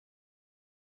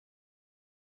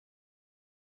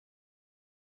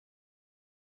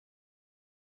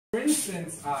For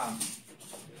instance,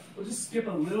 we'll just skip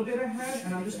a little bit ahead,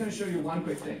 and I'm just going to show you one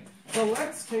quick thing. So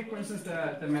let's take, for instance,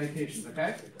 the medications,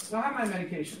 okay? So I have my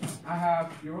medications. I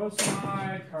have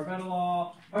furosemide,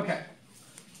 carvedilol. Okay.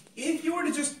 If you were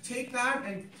to just take that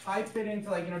and type it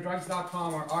into like,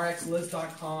 drugs.com or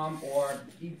rxlist.com or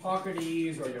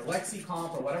Hippocrates or your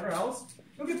Lexicomp or whatever else,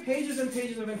 you'll get pages and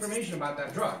pages of information about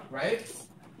that drug, right?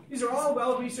 These are all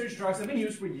well-researched drugs that have been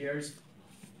used for years,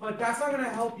 but that's not going to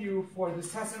help you for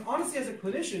this test. And honestly, as a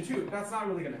clinician too, that's not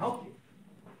really going to help you.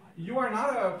 You are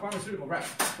not a pharmaceutical rep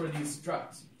for these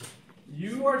drugs.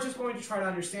 You are just going to try to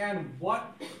understand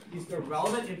what is the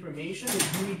relevant information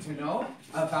that you need to know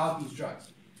about these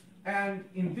drugs. And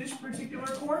in this particular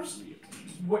course,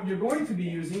 what you're going to be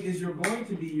using is you're going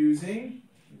to be using,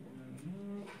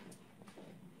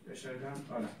 did I shut it down?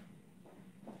 Oh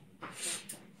no.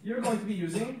 You're going to be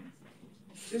using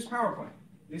this PowerPoint.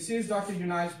 This is Dr.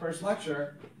 Unai's first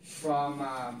lecture from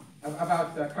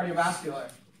about the cardiovascular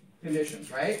conditions,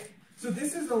 right? So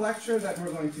this is the lecture that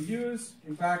we're going to use.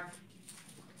 In fact,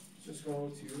 let's just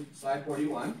go to slide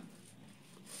 41.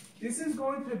 This is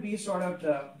going to be sort of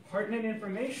the pertinent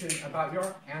information about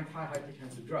your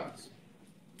antihypertensive drugs.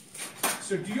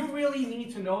 So do you really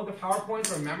need to know the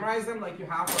PowerPoints or memorize them like you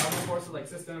have for other courses like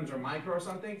systems or micro or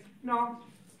something? No.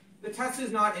 The test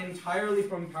is not entirely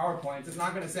from PowerPoints. It's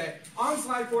not going to say, on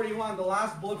slide 41, the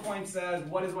last bullet point says,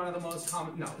 what is one of the most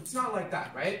common? No, it's not like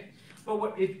that, right? But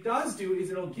what it does do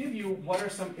is it'll give you what are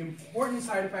some important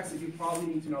side effects that you probably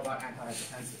need to know about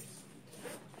antihypertensives.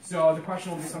 So the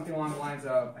question will be something along the lines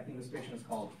of, I think this patient is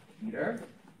called Peter.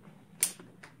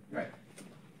 Right.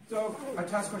 So a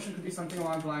test question could be something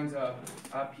along the lines of,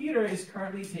 Peter is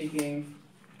currently taking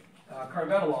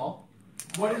carvedilol.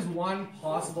 What is one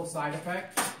possible side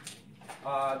effect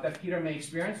that Peter may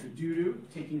experience due to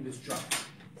taking this drug?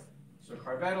 So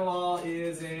carvedilol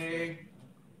is a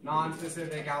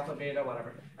non-specific alpha, beta,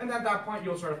 whatever. And at that point,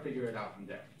 you'll sort of figure it out from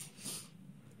there.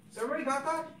 So everybody got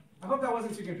that? I hope that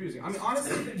wasn't too confusing. I mean,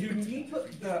 honestly, you need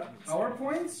the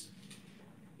PowerPoints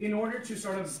in order to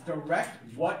sort of direct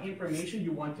what information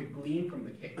you want to glean from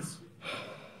the case.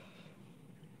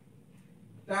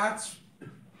 That's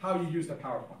how you use the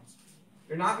PowerPoints.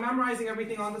 You're not memorizing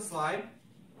everything on the slide.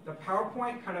 The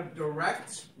PowerPoint kind of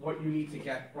directs what you need to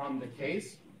get from the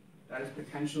case that is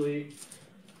potentially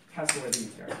test-worthy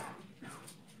material.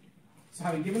 So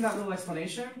having given that little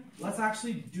explanation, let's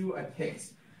actually do a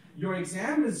case. Your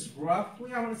exam is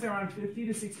roughly, I want to say, around 50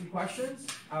 to 60 questions.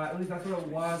 At least that's what it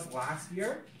was last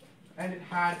year. And it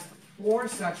had 4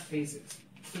 such cases.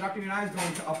 So Dr. Unai is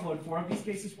going to upload 4 of these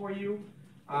cases for you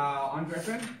on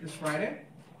Griffin this Friday.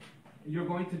 You're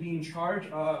going to be in charge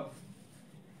of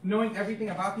knowing everything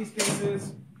about these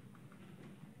cases.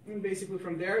 And basically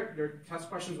from there, your test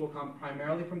questions will come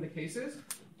primarily from the cases,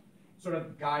 sort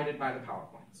of guided by the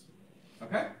PowerPoints.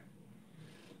 Okay?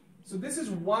 So this is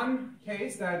one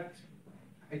case that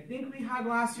I think we had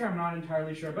last year. I'm not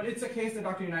entirely sure, but it's a case that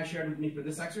Dr. Unai shared with me for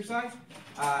this exercise.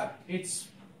 It's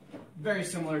very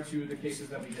similar to the cases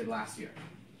that we did last year.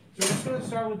 So we're just going to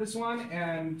start with this one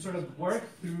and sort of work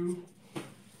through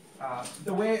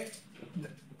the way.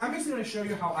 I'm basically going to show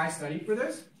you how I study for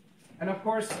this. And of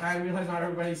course, I realize not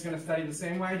everybody's going to study the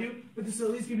same way I do, but this will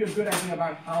at least give you a good idea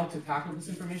about how to tackle this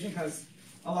information, because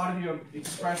a lot of you have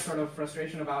expressed sort of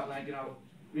frustration about, like,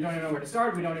 we don't even know where to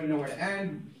start, we don't even know where to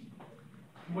end.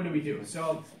 What do we do?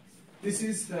 So this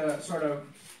is the sort of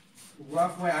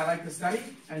rough way I like to study,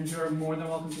 and you're more than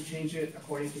welcome to change it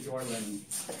according to your learning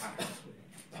patterns.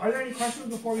 Are there any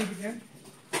questions before we begin?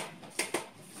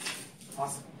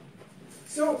 Awesome.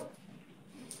 So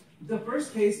the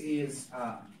first case is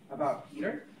about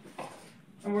Peter,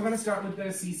 and we're going to start with the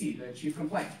CC, the chief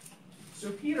complaint. So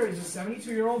Peter is a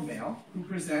 72-year-old male who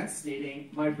presents stating,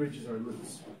 my bridges are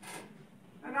loose.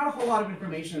 And not a whole lot of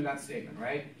information in that statement,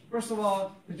 right? First of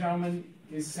all, the gentleman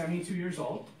is 72 years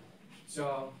old,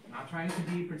 so I'm not trying to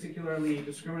be particularly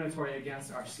discriminatory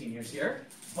against our seniors here,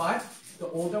 but the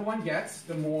older one gets,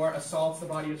 the more assaults the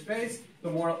body has faced,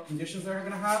 the more conditions they're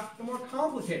going to have, the more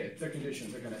complicated their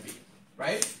conditions are going to be,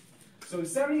 right? So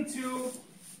 72,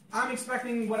 I'm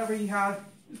expecting whatever he has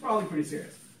is probably pretty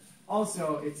serious.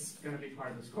 Also, it's going to be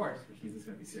part of this course, which means it's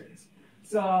going to be serious.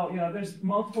 So, there's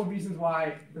multiple reasons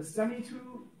why the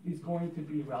 72 is going to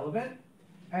be relevant,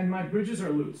 and my bridges are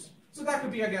loose. So that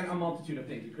could be, again, a multitude of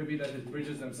things. It could be that his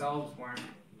bridges themselves weren't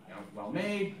well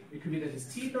made. It could be that his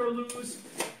teeth are loose.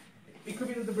 It could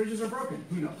be that the bridges are broken.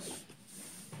 Who knows?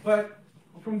 But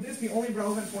from this, the only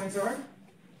relevant points are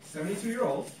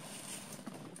 72-year-old.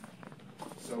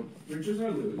 So bridges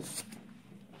are loose.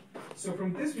 So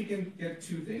from this, we can get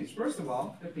 2 things. First of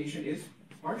all, the patient is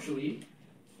partially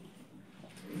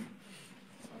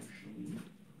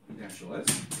differential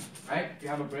is, right? If you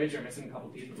have a bridge, you're missing a couple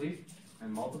teeth at least,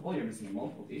 and multiple, you're missing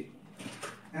multiple teeth.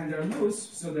 And they're loose,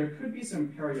 so there could be some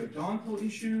periodontal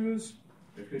issues,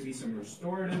 there could be some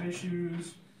restorative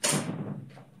issues,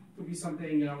 could be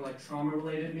something, you know, like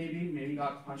trauma-related maybe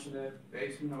got punched in the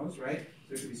face, who knows, right?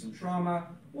 There could be some trauma.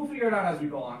 We'll figure it out as we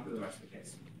go along through the rest of the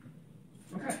case.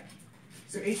 Okay,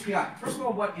 so HPI. First of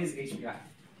all, what is HPI?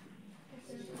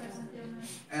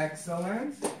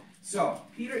 Excellent. So,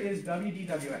 Peter is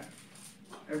WDWN.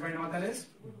 Everybody know what that is?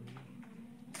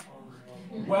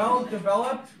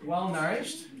 Well-developed,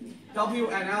 well-nourished.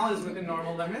 WNL is within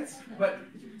normal limits. But,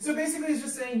 so basically it's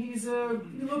just saying he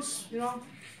looks, you know,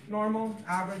 normal,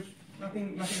 average,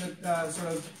 nothing that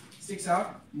sort of sticks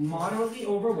out. Moderately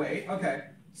overweight. Okay,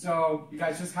 so you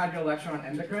guys just had your lecture on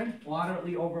endocrine.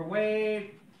 Moderately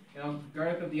overweight, you know,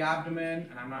 girth of the abdomen,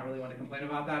 and I'm not really one to complain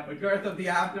about that, but girth of the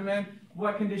abdomen.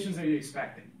 What conditions are you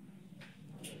expecting?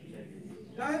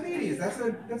 Diabetes. That's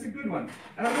a good one.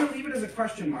 And I'm going to leave it as a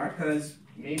question mark because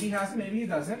maybe he has it, maybe he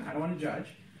doesn't. I don't want to judge.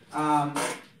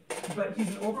 But he's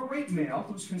an overweight male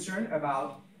who's concerned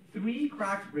about 3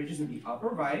 cracked ridges in the upper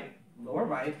right, lower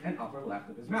right, and upper left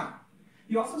of his mouth.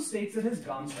 He also states that his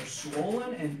gums are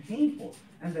swollen and painful,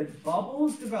 and that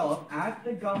bubbles develop at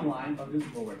the gum line of his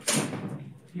lower teeth.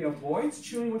 He avoids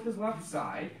chewing with his left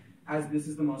side, as this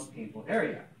is the most painful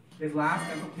area. His last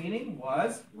dental cleaning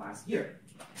was last year.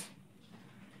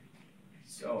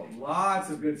 So lots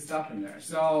of good stuff in there.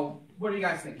 So what are you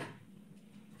guys thinking?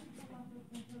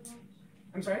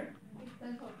 I'm sorry?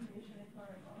 Dental condition is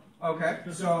horrible. Okay,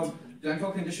 so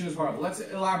dental condition is horrible. Let's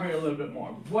elaborate a little bit more.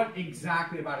 What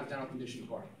exactly about his dental condition is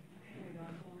horrible?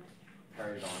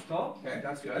 Periodontal. Okay,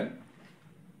 that's good.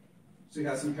 So he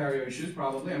has some perio issues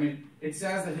probably. I mean, it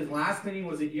says that his last cleaning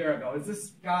was a year ago. Is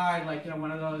this guy like, you know,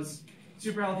 one of those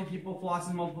super healthy people,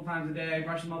 flossing multiple times a day,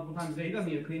 brushing multiple times a day? He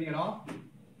doesn't need a cleaning at all?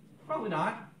 Probably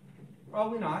not.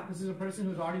 Probably not. This is a person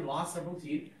who's already lost several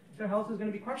teeth. Their health is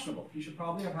going to be questionable. He should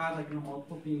probably have had like, you know,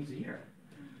 multiple cleanings a year.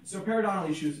 So periodontal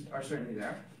issues are certainly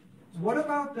there. What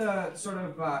about the sort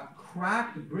of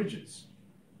cracked bridges?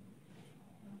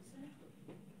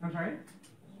 I'm sorry?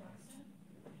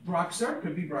 Bruxer,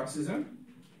 could be bruxism.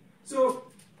 So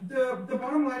the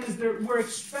bottom line is that we're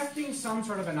expecting some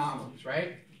sort of anomalies,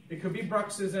 right? It could be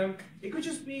bruxism. It could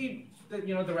just be that,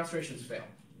 you know, the restorations failed.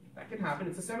 That can happen.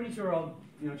 It's a 72-year-old,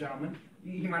 you know, gentleman.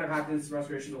 He might have had this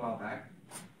restoration a while back.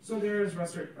 So there's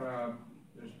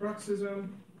bruxism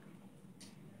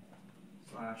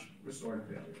 / restorative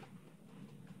failure.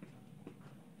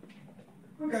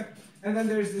 Okay, and then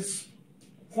there's this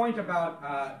point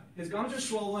about his gums are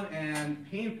swollen and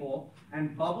painful,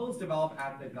 and bubbles develop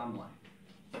at the gum line.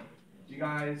 Do you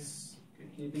guys,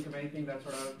 can you think of anything that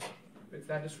sort of fits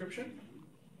that description?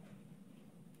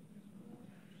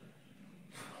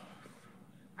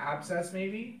 Abscess,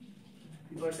 maybe?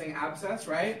 People are saying abscess,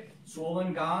 right?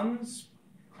 Swollen gums,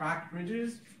 cracked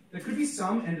bridges. There could be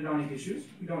some endodontic issues.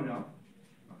 We don't know.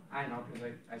 I know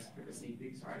because I took a sneak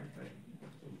peek, sorry. But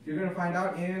you're going to find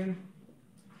out in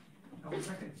a couple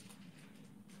seconds.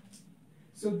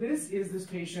 So this is this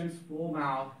patient's full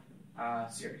mouth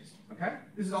series, okay?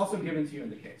 This is also given to you in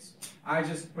the case. I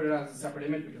just put it as a separate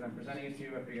image because I'm presenting it to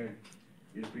you. I figured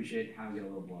you'd appreciate how I get a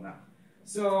little blown out.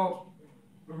 So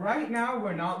right now,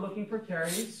 we're not looking for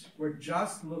caries. We're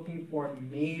just looking for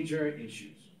major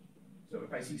issues. So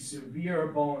if I see severe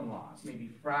bone loss, maybe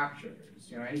fractures,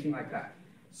 you know, anything like that.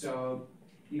 So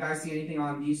you guys see anything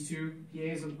on these two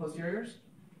PAs of the posteriors?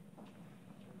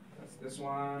 That's this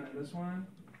one and this one.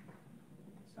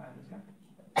 This guy and this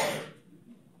guy.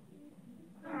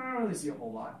 I don't really see a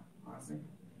whole lot, honestly.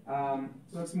 So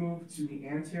let's move to the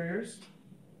anteriors.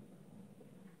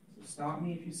 So stop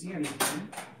me if you see anything.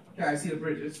 Okay, I see the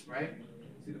bridges, right?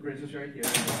 See the bridges right here,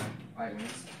 eye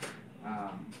wings.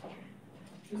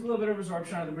 There's a little bit of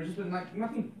resorption on the bridges, but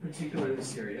nothing particularly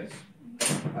serious.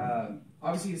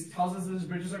 Obviously, it tells us that his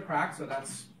bridges are cracked, so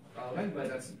that's relevant, but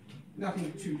that's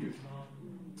nothing too huge.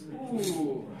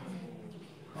 Ooh.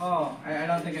 Oh, I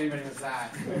don't think anybody has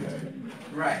that.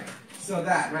 Right. So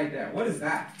that right there. What is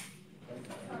that?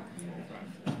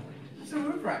 It's a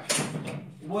root fracture.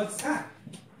 What's that?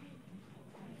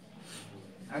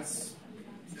 That's,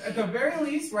 at the very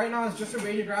least, right now it's just a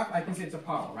radiograph. I can say it's a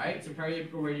PARL, right? It's a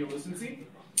periapical radiolucency.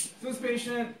 So this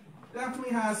patient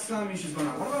definitely has some issues going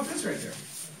on. What about this right here?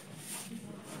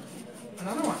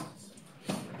 Another one.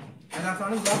 And that's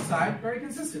on his left side, very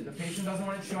consistent. The patient doesn't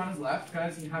want to chew on his left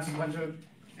because he has a bunch of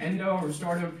endo,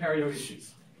 restorative, perio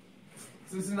issues.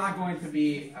 So this is not going to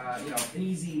be, you know, an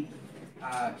easy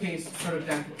case sort of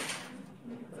dentally.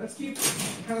 Let's keep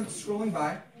kind of scrolling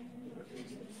by.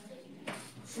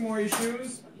 Some more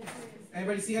issues.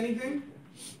 Anybody see anything?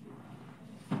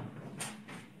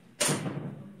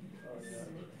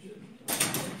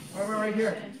 Right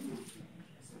here.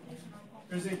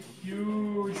 There's a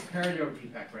huge perio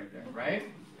defect right there,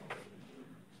 right?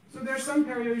 So there's some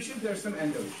perio issues, there's some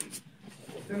endo issues.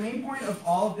 The main point of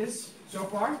all of this so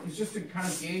far is just to kind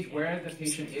of gauge where the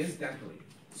patient is dentally.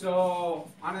 So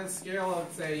on a scale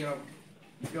of, say,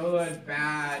 good,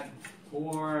 bad,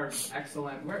 poor,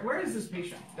 excellent, where is this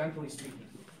patient, dentally speaking?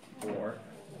 Poor.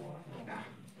 Yeah,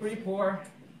 pretty poor.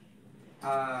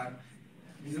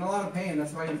 He's in a lot of pain,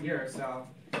 that's why he's here. So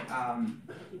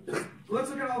let's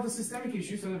look at all the systemic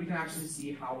issues so that we can actually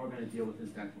see how we're going to deal with his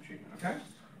dental treatment, okay?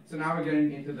 So now we're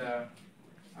getting into the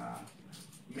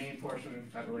main portion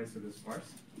that relates to this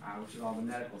course, which is all the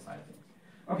medical side of things.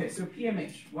 Okay, so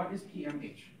PMH. What is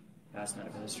PMH? Past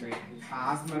medical history.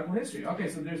 Past medical history. Okay,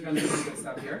 so there's going to be some good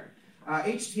stuff here.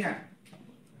 HTN.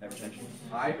 Hypertension.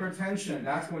 Hypertension.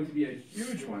 That's going to be a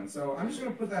huge one. So I'm just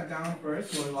going to put that down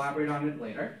first. We'll elaborate on it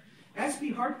later.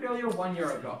 SP, heart failure 1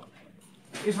 year ago.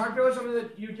 Is heart failure something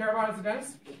that you care about as a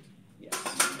dentist? Yes.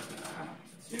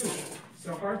 It's huge.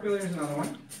 So heart failure is another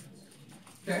one.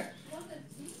 Okay.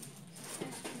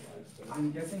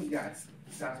 I'm guessing, yeah, it's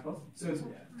statical. So it's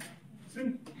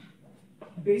been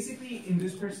basically in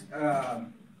this person,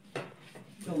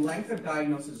 the length of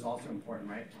diagnosis is also important,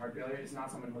 right? Heart failure is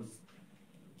not someone who's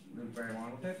lived very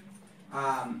long with it.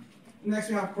 Next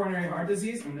we have coronary heart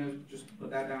disease. I'm going to just put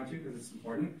that down too because it's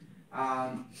important.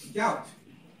 Gout.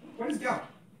 What is gout?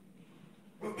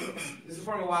 This is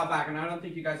from a while back, and I don't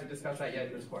think you guys have discussed that yet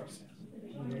in this course.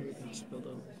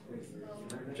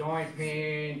 Joint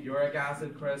pain, uric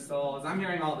acid crystals. I'm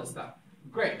hearing all this stuff.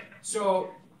 Great. So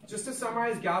just to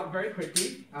summarize gout very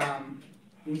quickly,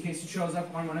 in case it shows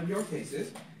up on one of your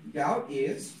cases, gout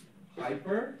is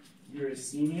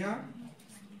hyperuricemia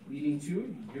leading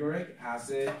to uric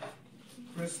acid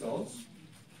crystals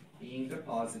being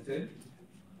deposited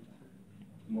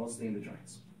mostly in the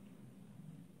joints.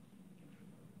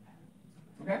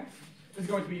 Okay? This is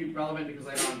going to be relevant because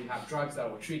later on we have drugs that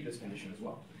will treat this condition as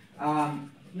well.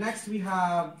 Next we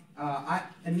have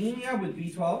anemia with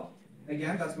B12.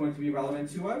 Again, that's going to be relevant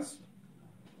to us.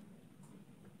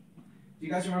 Do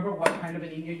you guys remember what kind of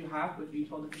anemia you have with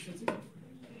B12 deficiency?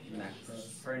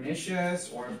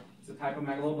 Pernicious, or it's a type of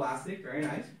megaloblastic. Very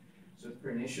nice. So it's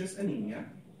pernicious anemia.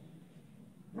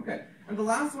 Okay, and the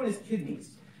last one is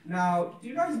kidneys. Now, do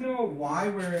you guys know why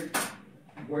we're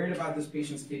worried about this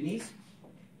patient's kidneys?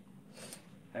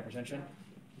 Hypertension.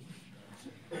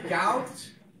 Gout.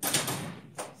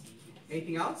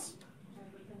 Anything else?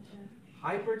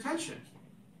 Hypertension.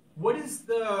 What is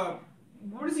the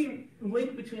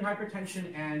link between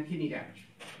hypertension and kidney damage?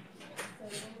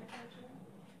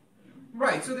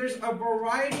 Right, so there's a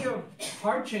variety of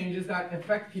heart changes that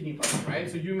affect kidney function, right?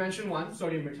 So you mentioned one,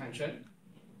 sodium retention.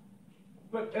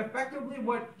 But effectively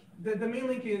what the main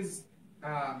link is,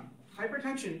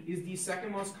 hypertension is the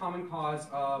second most common cause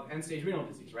of end-stage renal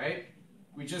disease, right?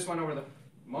 We just went over the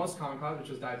most common cause, which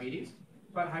was diabetes.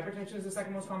 But hypertension is the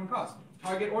second most common cause.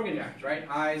 Target organ damage, right?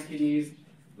 Eyes, kidneys,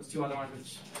 those two other ones,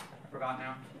 which I forgot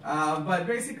now. But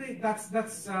basically, that's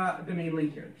the main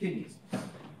link here, kidneys.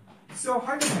 So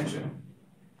hypertension,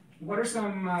 what are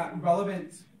some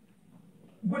relevant,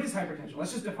 what is hypertension?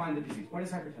 Let's just define the disease. What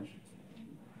is hypertension?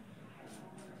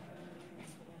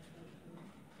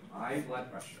 High blood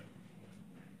pressure.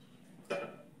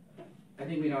 I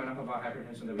think we know enough about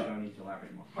hypertension that we don't need to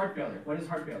elaborate more. Heart failure. What is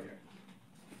heart failure?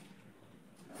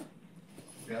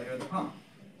 Failure of the pump.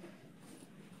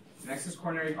 Next is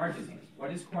coronary heart disease.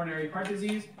 What is coronary heart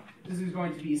disease? This is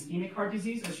going to be ischemic heart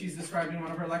disease, as she's described in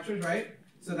one of her lectures, right?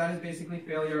 So that is basically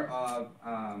failure of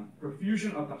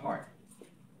perfusion of the heart.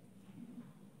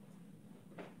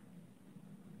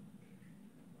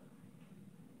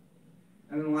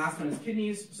 And then the last one is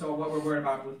kidneys. So what we're worried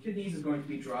about with kidneys is going to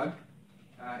be drug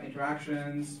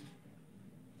interactions.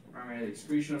 Primarily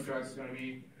excretion of drugs is going to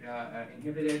be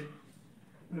inhibited.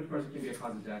 And of course, it can be a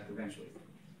cause of death eventually.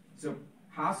 So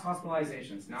past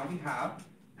hospitalizations. Now we have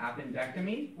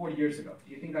appendectomy 40 years ago.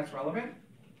 Do you think that's relevant?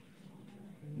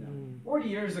 No. 40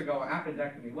 years ago,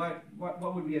 appendectomy. What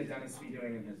would we as dentists be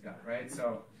doing in his gut, right?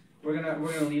 So we're gonna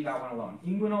leave that one alone.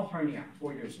 Inguinal hernia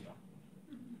 4 years ago.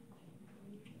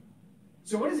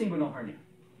 So what is inguinal hernia?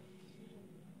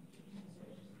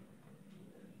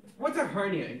 What's a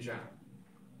hernia in general?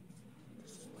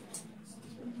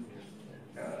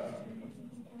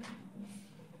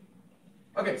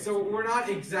 Okay, so we're not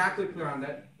exactly clear on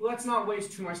that. Let's not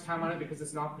waste too much time on it because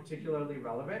it's not particularly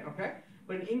relevant, okay?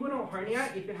 But an inguinal hernia,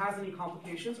 if it has any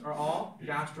complications, are all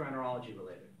gastroenterology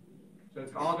related. So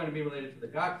it's all going to be related to the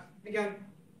gut. Again,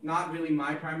 not really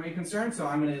my primary concern, so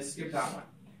I'm going to skip that one.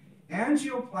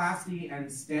 Angioplasty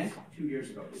and stent 2 years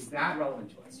ago. Is that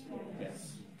relevant to us?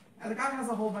 Yes. And the guy has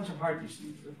a whole bunch of heart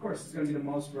issues. Of course, it's going to be the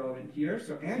most relevant here.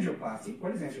 So angioplasty.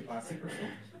 What is angioplasty, first of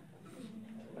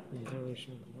all?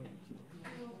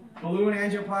 Balloon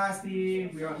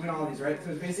angioplasty. We know all these, right?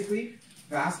 So it's basically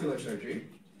vascular surgery.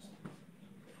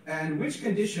 And which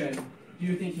condition do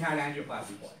you think he had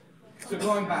angioplasty for? So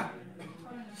going back,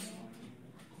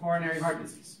 coronary heart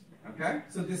disease. Okay?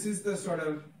 So this is the sort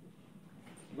of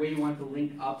way you want to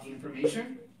link up the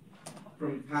information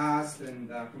from past and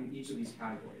from each of these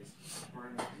categories.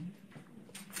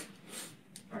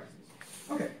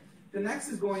 Okay, the next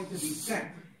is going to be stent.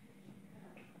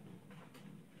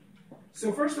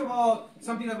 So first of all,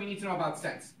 something that we need to know about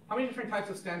stents. How many different types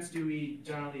of stents do we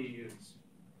generally use?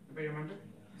 Anybody remember?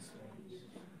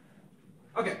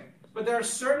 Okay, but there are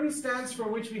certain stents for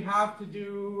which we have to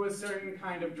do a certain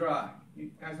kind of drug.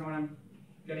 You guys know what I'm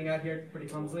getting at here pretty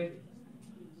clumsily?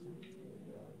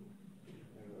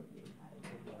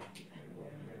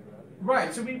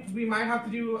 Right, so we might have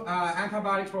to do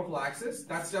antibiotic prophylaxis.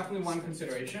 That's definitely one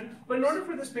consideration. But in order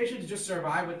for this patient to just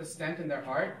survive with a stent in their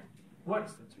heart,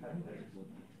 what?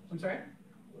 I'm sorry?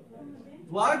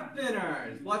 Blood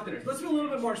thinners. Blood thinners. Let's be a little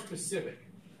bit more specific.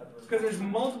 Because there's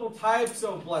multiple types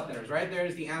of blood thinners, right?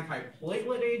 There's the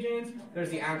antiplatelet agents, there's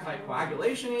the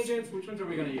anticoagulation agents. Which ones are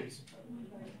we going to use?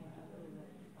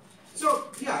 So,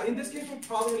 yeah, in this case, we're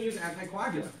probably going to use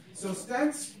anticoagulant. So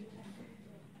stents.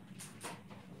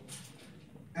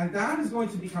 And that is going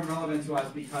to become relevant to us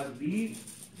because we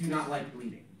do not like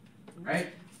bleeding, right?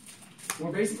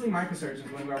 We're basically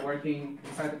microsurgeons when we're working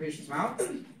inside the patient's mouth.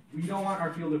 We don't want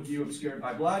our field of view obscured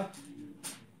by blood.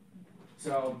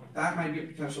 So that might be a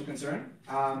potential concern.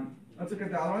 Let's look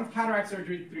at the other ones. Cataract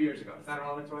surgery 3 years ago. Is that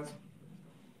relevant to us?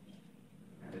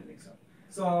 I didn't think so.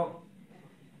 So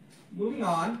moving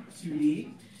on to the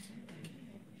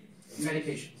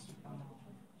medications.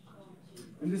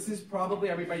 And this is probably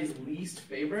everybody's least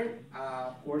favorite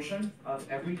portion of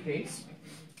every case.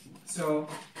 So,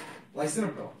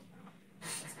 lisinopril.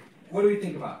 What do we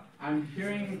think about? I'm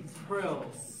hearing prill,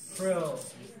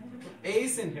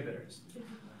 ACE inhibitors.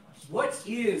 What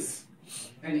is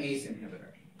an ACE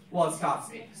inhibitor? Well, it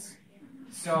stops ACE.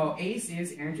 So ACE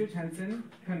is angiotensin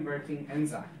converting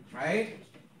enzyme, right?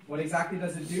 What exactly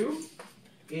does it do?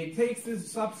 It takes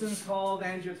this substance called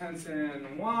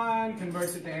angiotensin 1,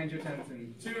 converts it to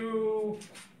angiotensin 2,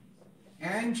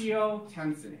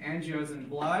 angiotensin. Angio is in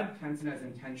blood, tensin as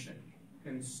in tension.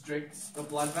 Constricts the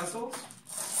blood vessels.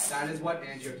 That is what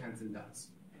angiotensin does.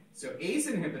 So ACE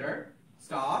inhibitor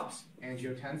stops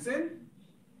angiotensin.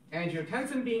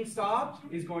 Angiotensin being stopped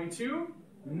is going to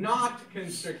not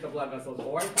constrict the blood vessels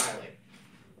or dilate.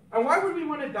 And why would we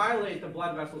want to dilate the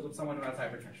blood vessels of someone who has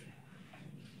hypertension?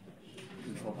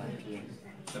 Control by pH.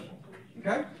 Simple.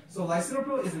 Okay? So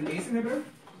lisinopril is an ACE inhibitor.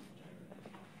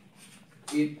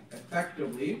 It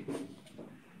effectively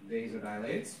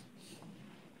vasodilates.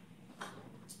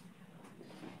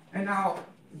 And now,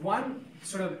 one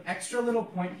sort of extra little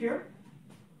point here.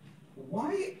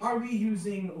 Why are we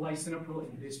using lisinopril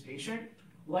in this patient?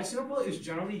 Lisinopril is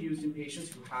generally used in patients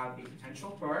who have a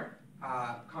potential for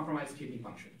compromised kidney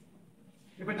function.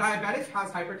 If a diabetic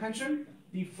has hypertension,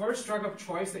 the first drug of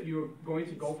choice that you're going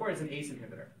to go for is an ACE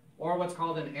inhibitor, or what's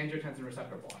called an angiotensin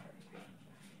receptor blocker.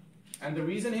 And the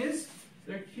reason is,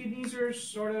 their kidneys are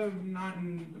sort of not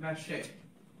in the best shape.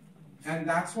 And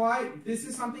that's why this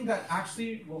is something that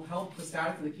actually will help the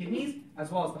status of the kidneys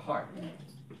as well as the heart.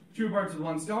 2 birds with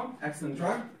 1 stone, excellent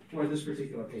drug for this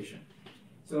particular patient.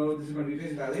 So this is going to be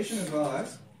vasodilation as well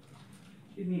as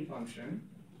kidney function.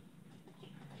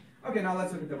 Okay, now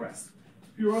let's look at the rest.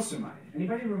 Furosemide.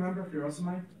 Anybody remember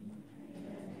furosemide?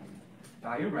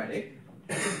 Diuretic.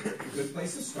 A good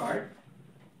place to start.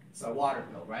 It's a water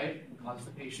pill, right? It causes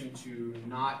the patient to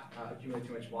not accumulate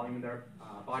too much volume in their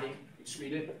body,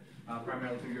 excrete it,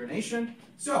 primarily through urination.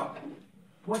 So,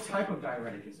 what type of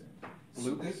diuretic is it?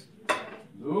 Loop.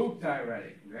 Loop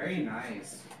diuretic. Very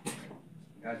nice. You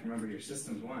guys remember your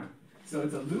systems 1. So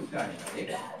it's a loop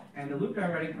diuretic, and the loop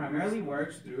diuretic primarily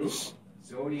works through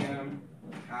sodium,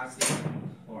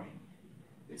 potassium, chlorine.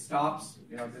 It stops,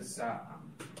 this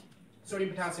sodium,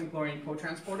 potassium, chlorine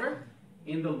co-transporter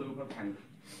in the loop of Henle.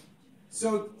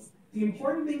 So the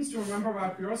important things to remember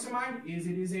about furosemide is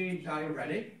it is a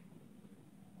diuretic.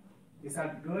 Is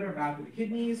that good or bad for the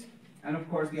kidneys? And of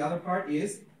course, the other part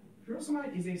is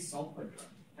furosemide is a sulfa drug,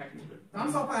 technically. Not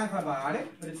a sulfa antibiotic,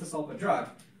 but it's a sulfa drug.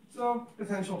 So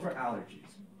potential for allergies.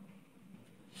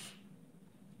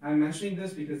 I'm mentioning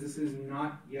this because this is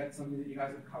not yet something that you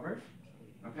guys have covered.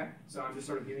 Okay, so I'm just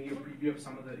sort of giving you a preview of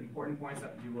some of the important points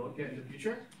that you will get in the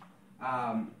future.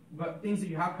 But things that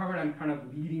you have covered, I'm kind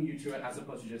of leading you to it as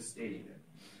opposed to just stating it.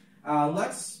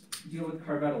 Let's deal with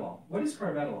carvedilol. What is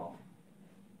carvedilol?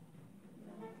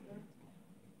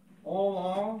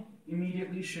 All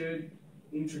immediately should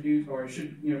introduce or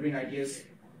should bring ideas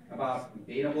about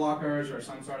beta blockers or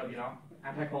some sort of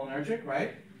anticholinergic,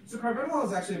 right? So carvedilol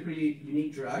is actually a pretty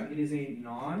unique drug. It is a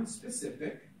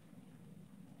non-specific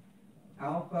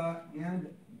alpha and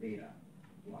beta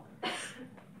blocker.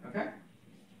 Okay?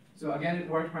 So again, it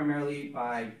works primarily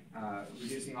by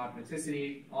reducing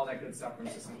automaticity, all that good stuff from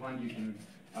System 1. You can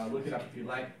look it up if you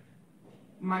like.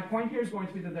 My point here is going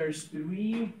to be that there's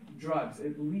 3 drugs,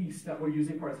 at least, that we're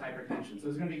using for its hypertension. So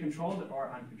it's going to be controlled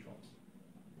or uncontrolled.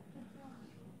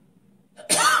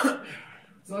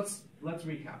 So let's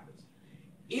recap this.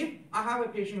 If I have a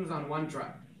patient who's on 1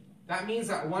 drug, that means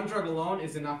that 1 drug alone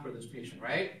is enough for this patient,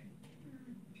 right?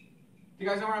 Do you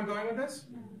guys know where I'm going with this?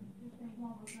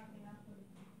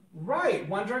 Right,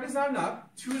 1 drug is not enough,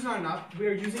 2 is not enough. We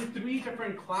are using 3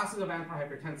 different classes of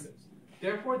antihypertensives.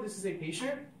 Therefore, this is a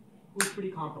patient who's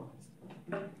pretty compromised.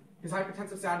 His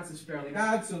hypertensive status is fairly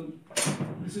bad, so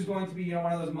this is going to be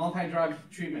one of those multi-drug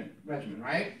treatment regimen,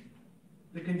 right?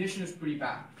 The condition is pretty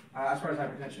bad as far as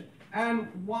hypertension. And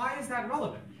why is that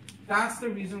relevant? That's the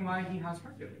reason why he has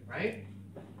heart failure, right?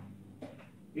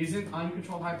 Isn't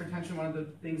uncontrolled hypertension one of the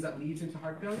things that leads into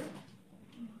heart failure?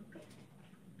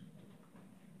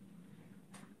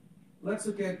 Let's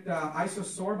look at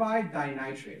isosorbide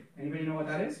dinitrate. Anybody know what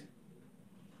that is?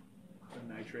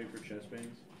 A nitrate for chest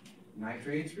pains.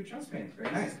 Nitrates for chest pains.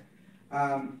 Very nice.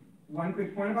 One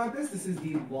quick point about this. This is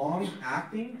the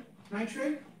long-acting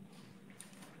nitrate.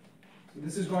 So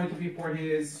this is going to be for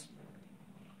his,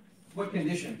 what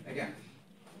condition, again?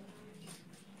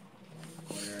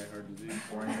 Coronary heart disease.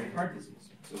 Coronary heart disease.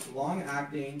 So it's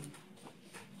long-acting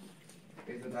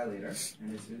vasodilator,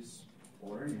 and this is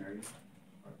coronary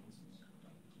heart disease.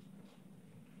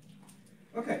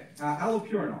 Okay,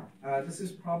 allopurinol. This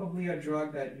is probably a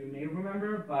drug that you may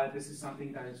remember, but this is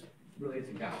something that is related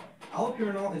to gout.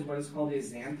 Allopurinol is what is called a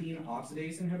xanthine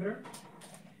oxidase inhibitor.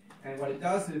 And what it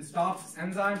does is it stops this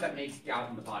enzyme that makes gout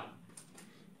in the body.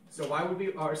 So why would we,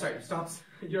 it stops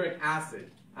uric acid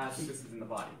synthesis in the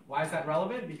body. Why is that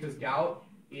relevant? Because gout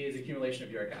is accumulation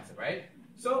of uric acid, right?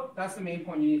 So that's the main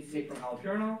point you need to take from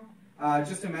allopurinol.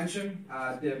 Just to mention,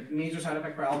 the major side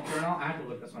effect for allopurinol, I had to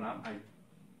look this one up. I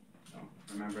don't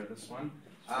remember this one.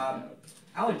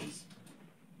 Allergies.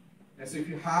 And so if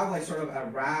you have like sort of a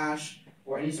rash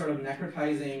or any sort of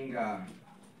necrotizing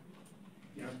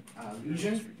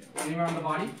lesion anywhere on the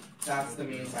body, that's the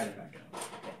main side effect.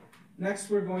 Next,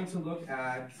 we're going to look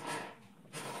at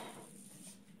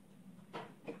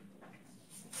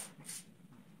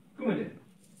Coumadin.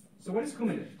 So what is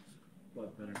Coumadin?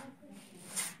 Blood thinner.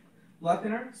 Blood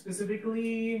thinner,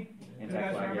 specifically, do you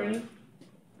guys remember any?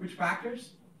 Which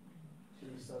factors?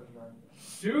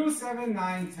 2, 7,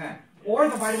 9, 10. Or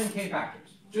the vitamin K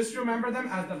factors. Just remember them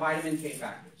as the vitamin K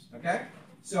factors, okay?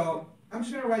 So I'm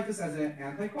just going to write this as an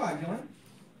anticoagulant.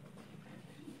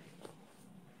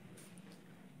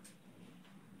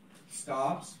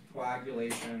 Stops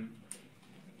coagulation.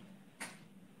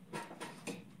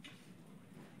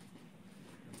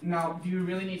 Now, do you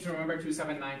really need to remember 2,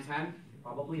 7, 9, 10?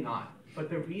 Probably not. But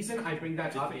the reason I bring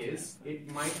that up is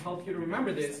it might help you to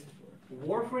remember this.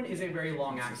 Warfarin is a very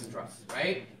long-acting drug,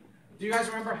 right? Do you guys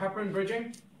remember heparin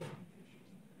bridging?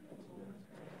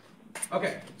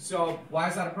 Okay, so why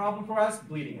is that a problem for us?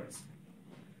 Bleeding risk.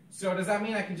 So does that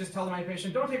mean I can just tell my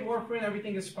patient, don't take warfarin,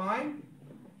 everything is fine?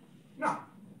 No.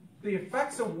 The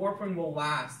effects of warfarin will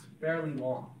last fairly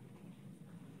long.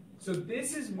 So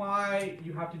this is why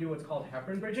you have to do what's called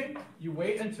heparin bridging. You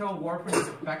wait until warfarin is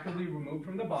effectively removed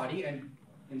from the body, and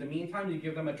in the meantime, you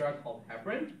give them a drug called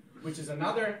heparin, which is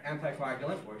another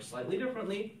anticoagulant, works slightly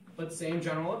differently, but same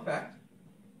general effect.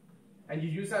 And you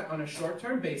use that on a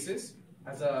short-term basis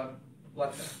as a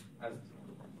blood thinner, as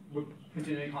we're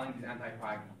continually calling these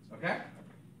anticoagulants, okay?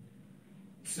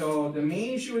 So the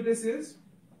main issue with this is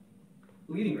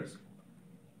bleeding risk.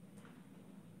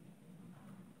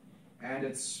 And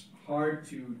it's hard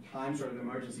to time sort of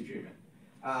emergency treatment.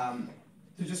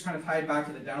 To just kind of tie it back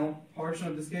to the dental portion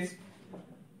of this case,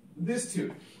 this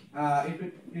tooth, if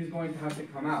it is going to have to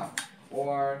come out,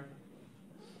 or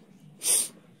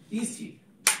these teeth,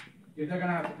 if they're going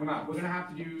to have to come out, we're going to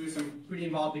have to do some pretty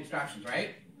involved extractions,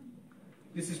 right?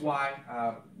 This is why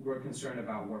we're concerned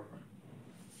about warfarin.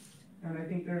 And I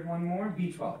think there's one more,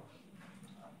 B12.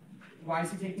 Why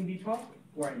is he taking B12?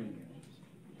 For anemia.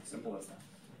 Simple as that.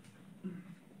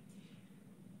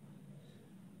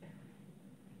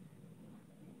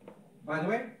 By the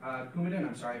way, Coumadin,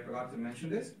 I'm sorry, I forgot to mention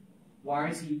this. Why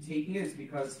is he taking it? It's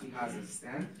because he has a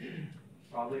stent,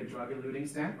 probably a drug-eluting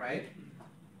stent, right?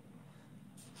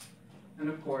 And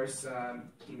of course,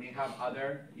 he may have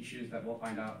other issues that we'll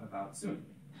find out about soon.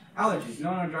 Allergies,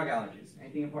 no drug allergies.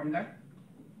 Anything important there?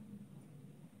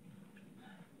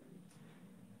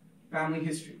 Family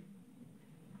history.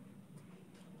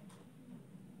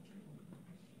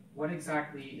 What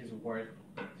exactly is worth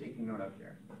taking note of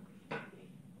here?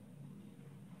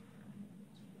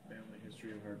 Family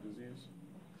history of heart disease.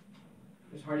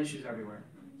 There's heart issues everywhere.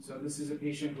 So this is a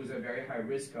patient who's at very high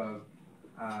risk of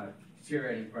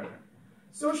deteriorating further.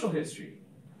 Social history.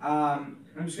 I'm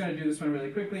just going to do this one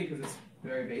really quickly because it's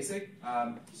very basic.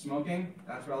 Smoking,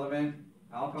 that's relevant.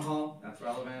 Alcohol, that's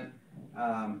relevant.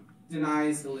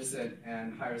 Denies illicit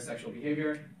and high-risk sexual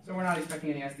behavior. So we're not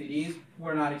expecting any STDs.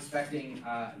 We're not expecting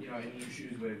any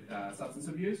issues with substance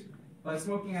abuse. But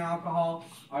smoking and alcohol,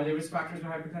 are they risk factors for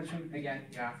hypertension? Again,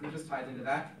 yeah, it just ties into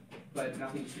that, but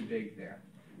nothing too big there.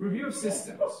 Review of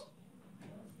systems.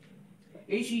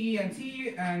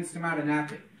 HEENT and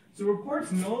stomatognathic. So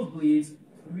reports nosebleeds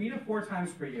 3 to 4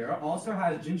 times per year. Also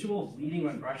has gingival bleeding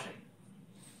when brushing.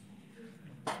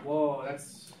 Whoa,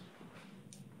 is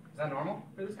that normal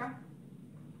for this guy?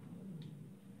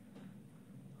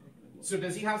 So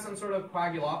does he have some sort of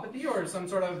coagulopathy or some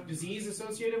sort of disease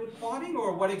associated with clotting,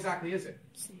 or what exactly is it?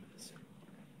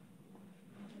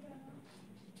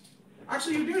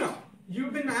 Actually, you do know.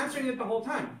 You've been answering it the whole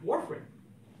time. Warfarin.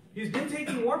 He's been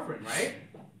taking warfarin, right?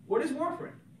 What is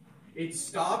warfarin? It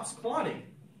stops clotting.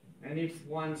 And if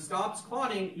one stops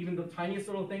clotting, even the tiniest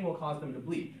little thing will cause them to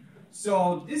bleed.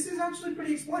 So this is actually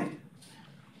pretty explained.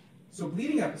 So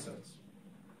bleeding episodes.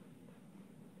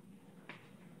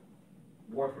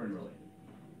 Warfarin related.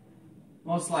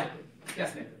 Most likely.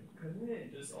 Yes, Nick? Couldn't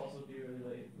it just also be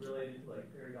related to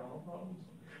like periodontal problems?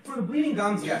 For the bleeding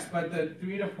gums, yes, but the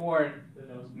 3 to 4 The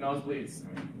nosebleeds.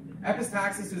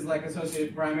 Epistaxis is like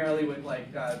associated primarily with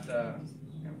like the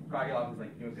coagulopathies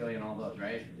like hemophilia and all those,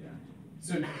 right? Yeah.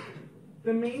 So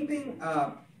the main thing,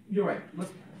 you're right.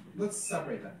 Let's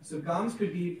separate that. So gums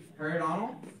could be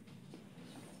periodontal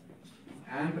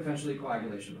and potentially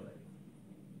coagulation related.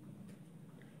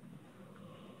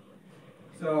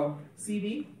 So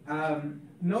CV,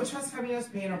 no chest heaviness,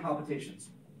 pain, or palpitations.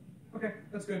 Okay,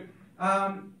 that's good.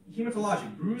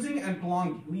 Hematologic, bruising and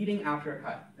prolonged bleeding after a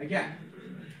cut. Again,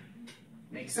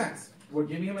 makes sense. We're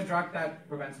giving him a drug that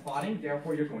prevents clotting,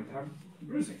 therefore you're going to have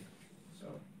bruising.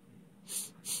 So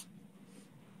it's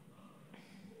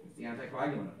the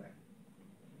anticoagulant effect.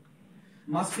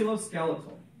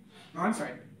 Musculoskeletal. Oh, I'm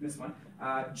sorry, missed one.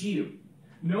 GU.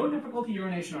 No difficulty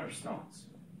urination or stones.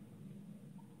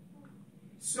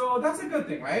 So that's a good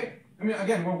thing, right? I mean,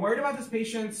 again, we're worried about this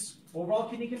patient's overall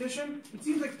kidney condition. It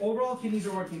seems like overall kidneys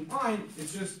are working fine.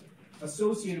 It's just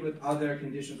associated with other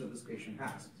conditions that this patient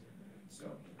has. So,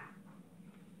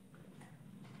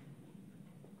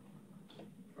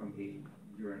 from the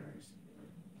urinaries.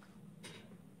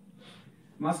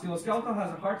 Musculoskeletal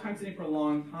has a hard time sitting for a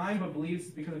long time, but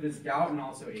believes because of his gout and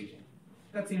also aging.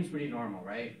 That seems pretty normal,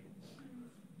 right?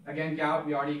 Again, gout,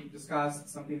 we already discussed,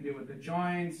 something to do with the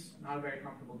joints, not a very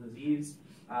comfortable disease.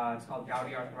 It's called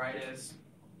gouty arthritis.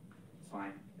 It's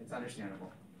fine. It's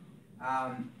understandable.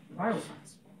 Vital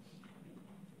signs.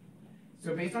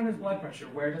 So based on his blood pressure,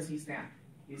 where does he stand?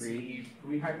 Is he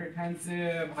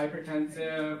pre-hypertensive,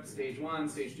 hypertensive, stage 1,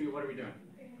 stage 2? What are we doing?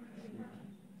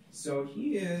 So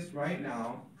he is right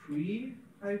now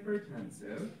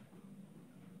pre-hypertensive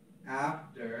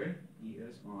after he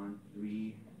is on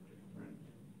 3 different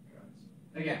drugs.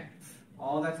 Again,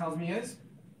 all that tells me is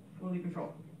fully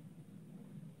controlled.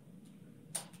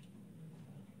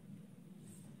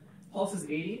 Pulse is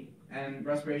 80 and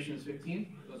respiration is 15.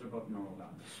 Those are both normal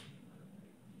values.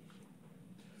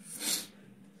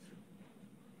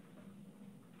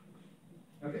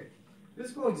 Okay,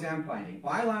 physical exam finding.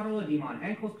 Bilateral edema on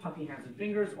ankles, puffy hands and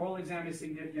fingers. Oral exam is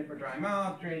significant for dry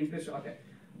mouth, draining fistula. Okay,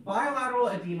 bilateral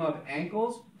edema of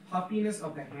ankles, puffiness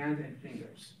of the hand and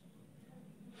fingers.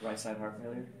 Right side heart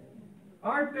failure?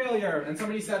 Heart failure. And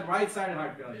somebody said right-sided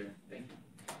heart failure. Thank you.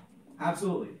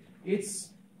 Absolutely. It's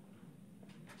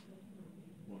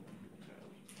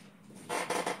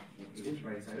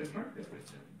right-sided heart failure.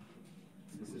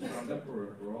 This is from the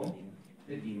peripheral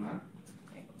edema,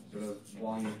 sort of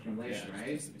volume accumulation,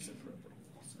 right?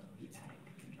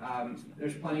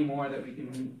 There's plenty more that we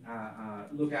can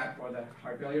look at for the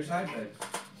heart failure side, but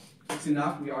it's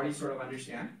enough. We already sort of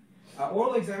understand.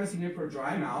 Oral exam is significant for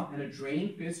dry mouth and a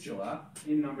draining fistula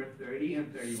in number 30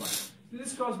 and 31. So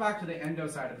this goes back to the endo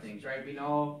side of things, right? We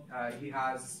know he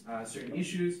has certain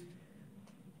issues.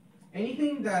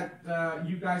 Anything that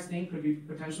you guys think could be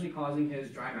potentially causing his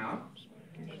dry mouth?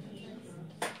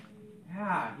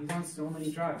 Yeah, he's on so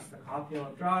many drugs. The cocktail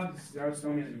of drugs,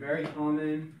 xerostomia is very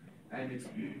common, and it's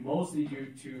mostly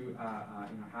due to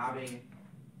having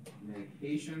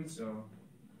medication. So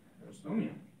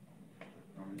xerostomia.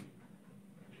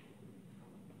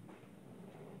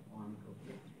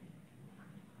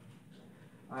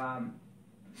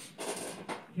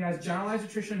 He has generalized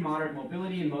attrition, moderate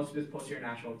mobility, and most of his posterior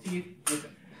natural teeth.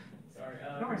 Listen.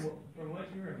 Sorry, from what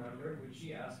you remember, would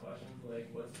she ask questions like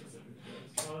what specific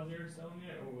things cause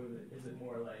xerostomia, or is it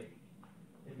more like,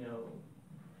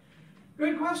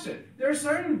 Good question. There are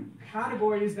certain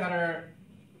categories that are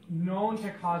known to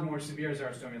cause more severe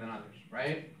xerostomia than others,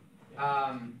 right?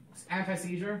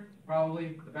 Anti-seizure,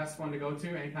 probably the best one to go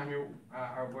to anytime you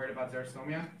are worried about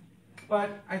xerostomia.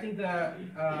 But I think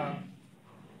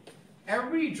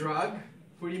every drug,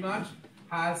 pretty much,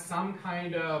 has some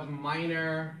kind of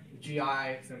minor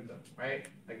GI symptom, right?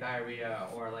 Like diarrhea,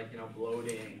 or like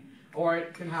bloating, or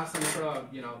it can have some sort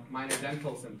of minor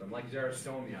dental symptom, like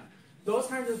xerostomia. Those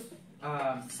kinds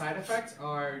of side effects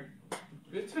are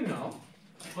good to know,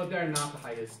 but they're not the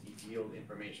highest yield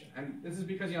information. And this is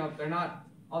because they're not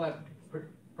all that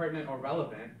pertinent or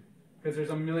relevant, because there's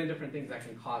a million different things that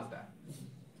can cause that.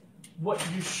 What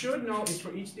you should know is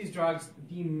for each of these drugs,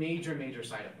 the major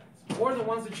side effects, or the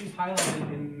ones that she's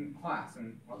highlighted in class,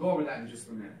 and I'll go over that in just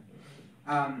a minute.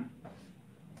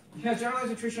 He has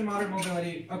generalized attrition, moderate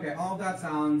mobility. Okay, all of that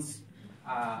sounds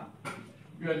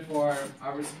good for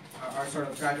our sort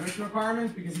of graduation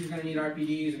requirements, because he's going to need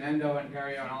RPDs and endo and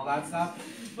perio and all that stuff.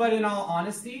 But in all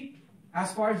honesty,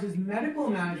 as far as his medical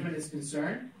management is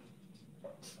concerned,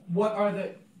 what are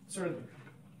the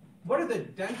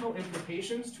dental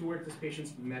implications towards this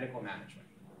patient's medical management?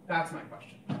 That's my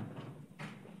question.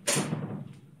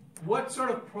 What sort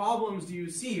of problems do you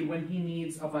see when he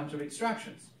needs a bunch of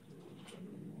extractions?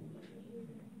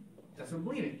 That's some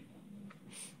bleeding.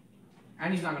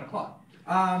 And he's not going to clot.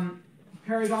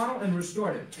 Periodontal and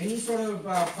restorative. Any sort of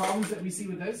problems that we see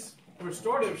with this?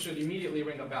 Restorative should immediately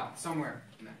ring a bell somewhere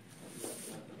in there.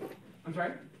 I'm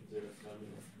sorry?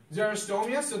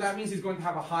 Xerostomia, so that means he's going to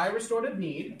have a high restorative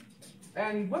need.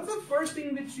 And what's the first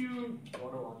thing that you...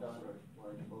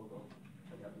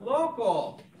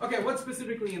 Local. Okay, what's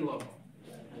specifically in local?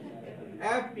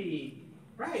 Epi.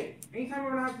 Right. Anytime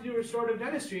we're going to have to do restorative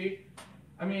dentistry,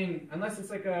 I mean, unless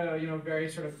it's like a very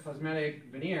sort of cosmetic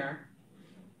veneer,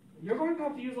 you're going to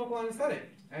have to use local anesthetic.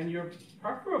 And you're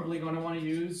preferably going to want to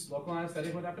use local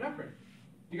anesthetic with epinephrine.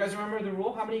 You guys remember the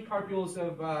rule? How many carpules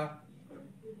of...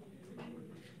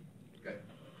 Good.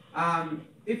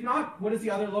 If not, what is the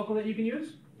other local that you can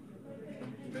use?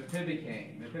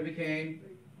 Mepivacaine. Mepivacaine,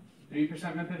 3%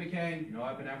 mepivacaine, no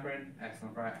epinephrine,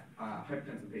 excellent for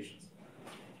hypertensive patients.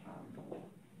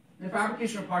 And for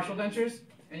application of partial dentures,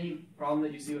 any problem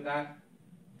that you see with that?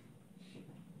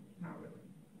 Not really.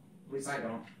 At least I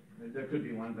don't. There could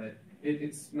be one, but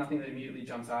it's nothing that immediately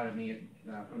jumps out at me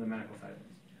from the medical side of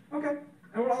things. Okay,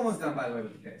 and we're almost done, by the way,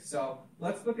 with the case. So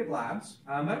let's look at labs.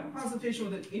 Medical consultation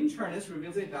with an internist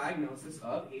reveals a diagnosis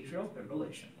of atrial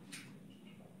fibrillation.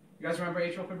 You guys remember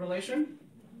atrial fibrillation?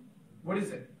 What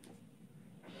is it?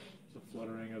 It's a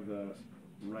fluttering of the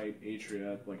right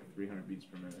atria at like 300 beats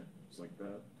per minute. It's like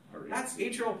that. That's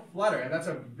atrial flutter, and that's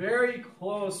a very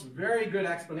close, very good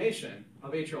explanation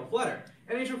of atrial flutter.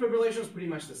 And atrial fibrillation is pretty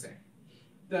much the same.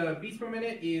 The beats per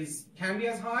minute can be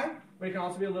as high, but it can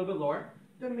also be a little bit lower.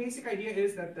 The basic idea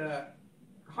is that the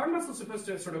heart muscle is supposed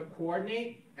to sort of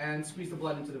coordinate and squeeze the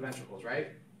blood into the ventricles,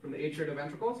 right? From the atria to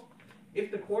ventricles.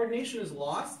 If the coordination is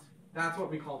lost, that's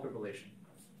what we call fibrillation.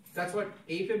 That's what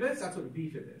AFib is, that's what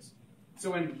BFib is.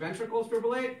 So when ventricles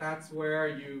fibrillate, that's where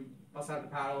you bust out the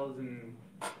paddles and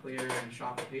clear and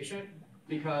shock the patient,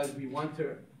 because we want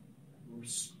to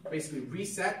basically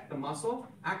reset the muscle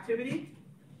activity,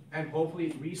 and hopefully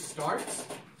it restarts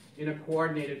in a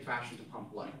coordinated fashion to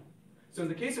pump blood. So in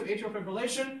the case of atrial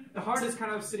fibrillation, the heart is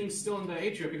kind of sitting still in the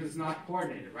atria because it's not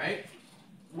coordinated, right?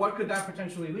 What could that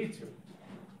potentially lead to?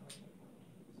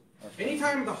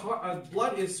 Anytime the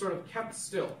blood is sort of kept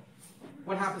still,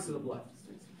 what happens to the blood?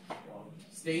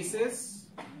 Stasis,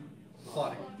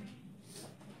 clotting.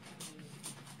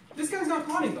 This guy's not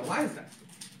clotting though. Why is that?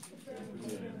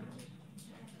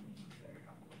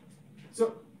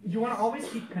 So you want to always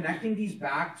keep connecting these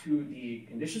back to the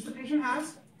conditions the patient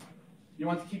has. You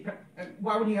want to keep...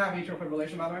 Why would he have atrial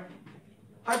fibrillation, by the way?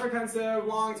 Hypertensive,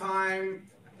 long time,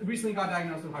 recently got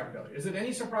diagnosed with heart failure. Is it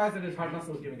any surprise that his heart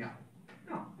muscle is giving out?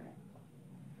 No.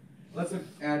 Let's look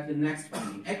at the next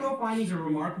finding. Echo findings are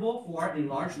remarkable for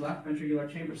enlarged left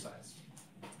ventricular chamber size.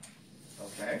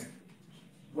 Okay.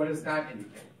 What does that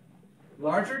indicate?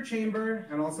 Larger chamber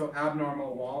and also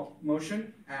abnormal wall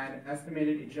motion and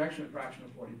estimated ejection fraction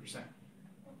of 40%.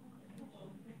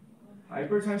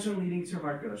 Hypertension leading to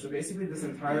heart failure. So basically this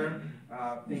entire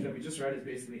thing that we just read is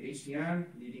basically HTN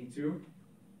leading to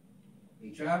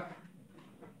HF.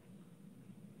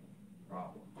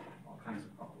 Problem. All kinds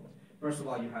of problems. First of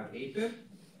all, you have AFib.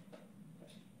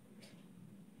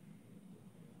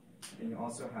 And you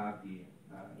also have the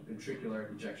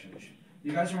ventricular ejection issue. Do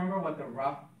you guys remember what the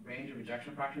rough range of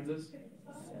ejection fractions is?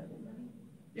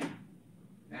 Yeah.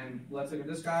 And let's look at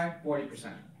this guy,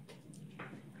 40%.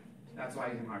 That's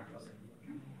why he's in heart failure.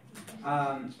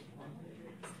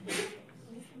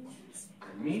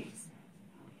 Me.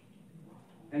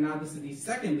 And now this is the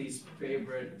second least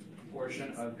favorite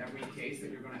portion of every case that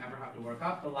you're going to ever have to work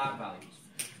up, the lab values.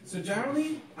 So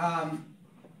generally,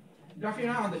 Dr.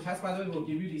 Yana on the test, by the way, will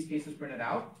give you these cases printed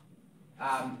out.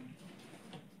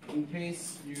 In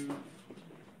case you've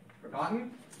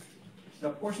forgotten, the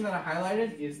portion that I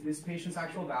highlighted is this patient's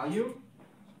actual value.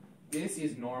 This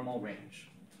is normal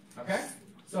range. Okay?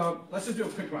 So let's just do a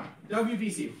quick run.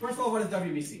 WBC. First of all, what is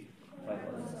WBC?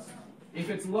 If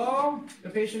it's low, the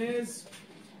patient is...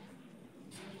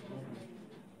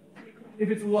 If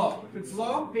it's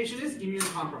low, patient is immune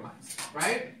compromised,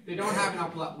 right? They don't have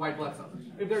enough white blood cells.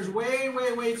 If there's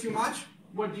way too much,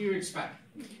 what do you expect?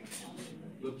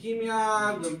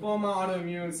 Leukemia, lymphoma,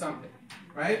 autoimmune, something,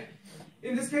 right?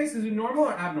 In this case, is it normal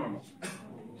or abnormal?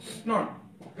 Normal.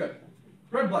 Good.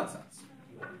 Red blood cells.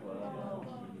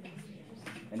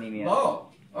 Anemia.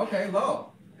 Low. Okay,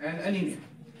 low. And anemia,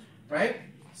 right?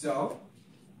 So,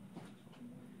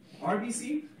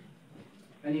 RBC,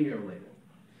 anemia related.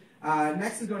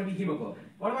 Next is going to be hemoglobin.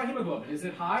 What about hemoglobin? Is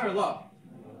it high or low?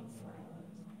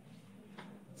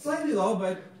 Slightly low,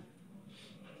 but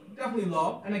definitely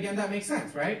low. And again, that makes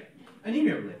sense, right?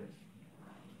 Anemia related.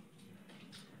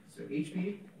 So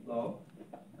HB, low.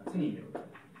 That's anemia related.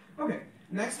 Okay,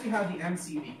 next we have the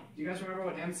MCV. Do you guys remember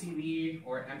what MCV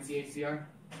or MCHC are?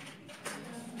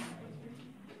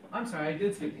 I'm sorry, I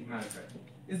did skip the hematocrit.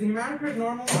 Is the hematocrit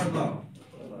normal or low?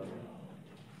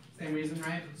 Same reason,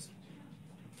 right?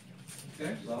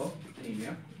 Okay, low,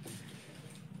 anemia.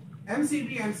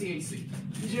 MCV, MCHC.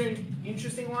 These are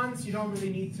interesting ones. You don't really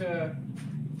need to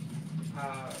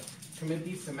commit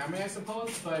these to memory, I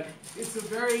suppose, but it's a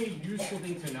very useful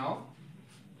thing to know.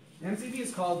 MCV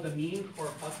is called the mean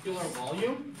corpuscular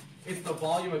volume. It's the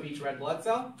volume of each red blood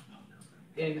cell.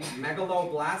 In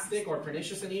megaloblastic or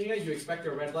pernicious anemia, you expect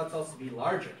your red blood cells to be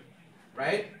larger,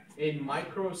 right? In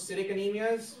microcytic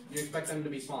anemias, you expect them to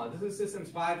be smaller. This is Systems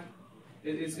 5.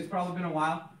 It's probably been a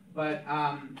while, but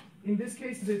in this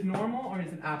case, is it normal or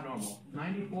is it abnormal?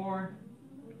 94.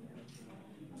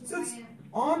 So it's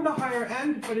on the higher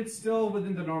end, but it's still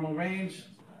within the normal range.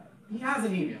 He has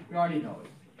anemia. We already know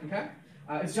it. Okay?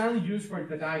 It's generally used for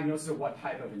the diagnosis of what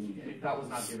type of anemia, if that was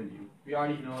not given to you. We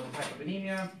already know the type of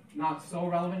anemia. Not so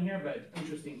relevant here, but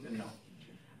interesting to know.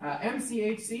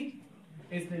 MCHC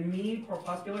is the mean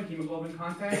corpuscular hemoglobin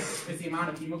content. It's the amount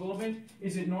of hemoglobin.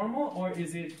 Is it normal or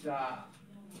is it...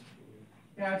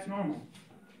 Yeah, it's normal.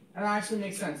 And that actually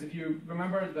makes sense. If you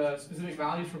remember the specific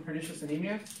values for pernicious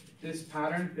anemia, this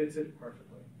pattern fits it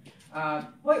perfectly.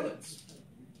 Platelets.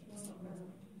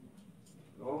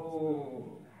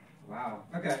 Oh, wow.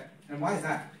 Okay, and why is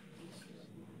that?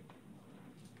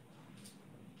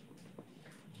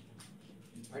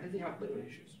 Why does he have platelet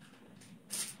issues?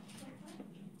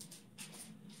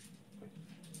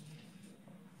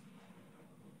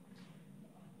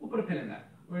 We'll put a pin in that.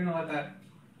 We're going to let that...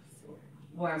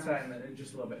 We'll answer that in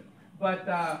just a little bit. But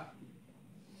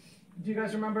do you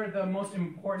guys remember the most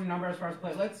important number as far as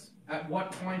platelets? At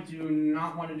what point do you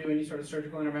not want to do any sort of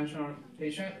surgical intervention on a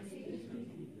patient?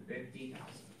 50,000.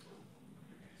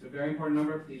 It's a very important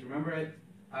number. Please remember it.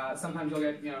 Sometimes you'll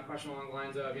get a question along the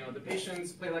lines of, the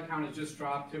patient's platelet count has just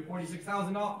dropped to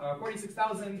 46,000, not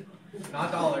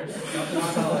dollars,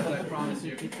 not dollars, I promise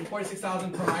you,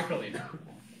 46,000 per microliter.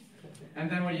 And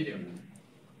then what do?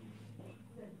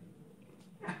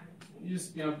 You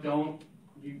just,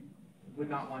 you would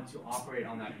not want to operate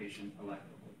on that patient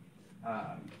electively.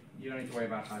 You don't need to worry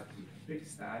about how to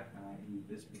fix that in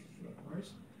this particular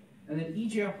course. And then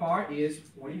eGFR is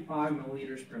 45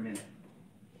 milliliters per minute.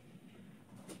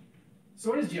 So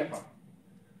what is GFR?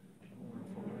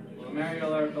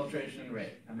 Glomerular filtration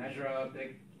rate, a measure of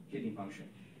the kidney function.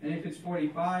 And if it's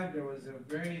 45, there was a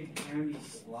very handy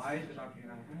slide that Dr.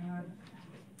 and I had.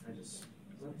 I just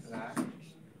flipped that.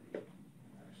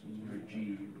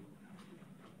 G.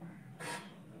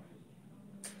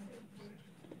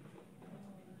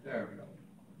 There we go.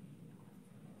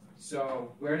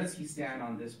 So where does he stand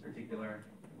on this particular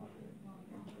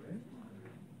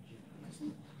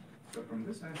So from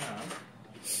this I have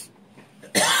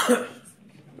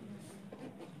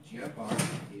GFR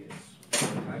is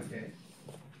 45K.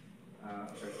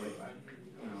 Sorry, 45.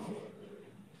 No.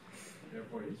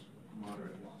 Therefore, it's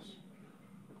moderate loss.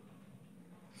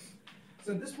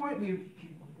 So at this point, we've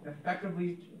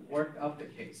effectively worked up the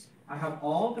case. I have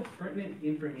all the pertinent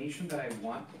information that I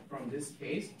want from this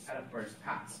case at a first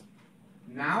pass.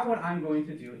 Now what I'm going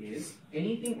to do is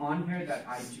anything on here that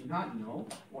I do not know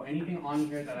or anything on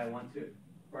here that I want to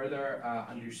further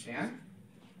understand,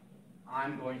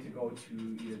 I'm going to go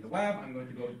to either the web, I'm going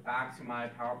to go back to my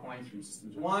PowerPoints from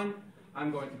Systems 1,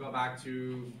 I'm going to go back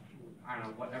to, I don't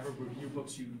know, whatever review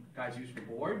books you guys use for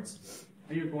boards,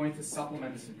 and you're going to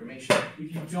supplement this information.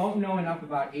 If you don't know enough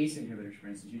about ACE inhibitors, for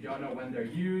instance, you don't know when they're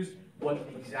used, what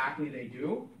exactly they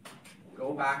do,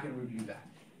 go back and review that.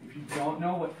 If you don't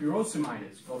know what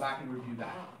furosemide is, go back and review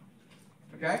that.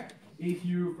 Okay? If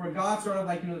you forgot sort of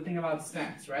like, the thing about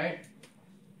stents, right?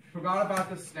 Forgot about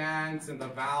the stents and the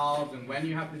valves and when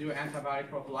you have to do antibiotic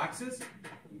prophylaxis,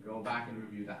 go back and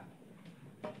review that.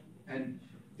 And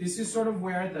this is sort of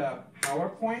where the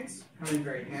PowerPoints come in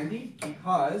very handy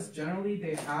because generally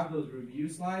they have those review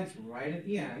slides right at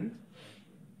the end,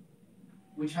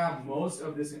 which have most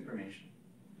of this information.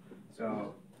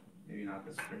 So maybe not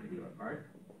this particular part,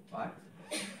 but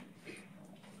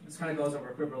this kind of goes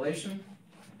over fibrillation,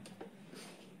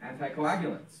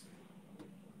 anticoagulants.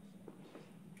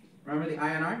 Remember the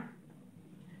INR?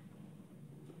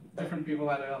 Different people,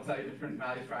 I'll tell you different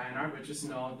values for INR, but just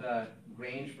know the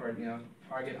range for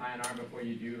target INR before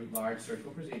you do large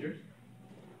surgical procedures.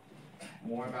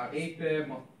 More about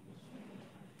AFib,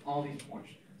 all these points.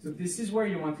 So this is where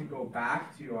you want to go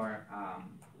back to your,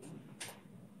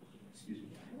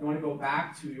 you want to go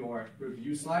back to your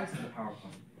review slides in the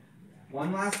PowerPoint.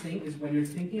 One last thing is when you're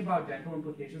thinking about dental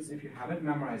implications, if you haven't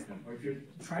memorized them, or if you're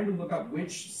trying to look up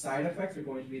which side effects are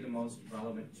going to be the most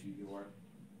relevant to your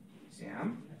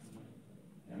exam,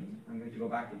 then I'm going to go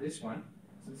back to this one.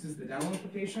 So this is the dental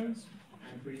implications,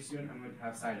 and pretty soon I'm going to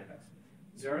have side effects.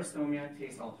 Xerostomia,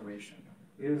 taste alteration.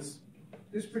 Is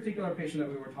this particular patient that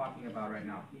we were talking about right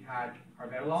now. He had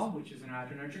carvedilol, which is an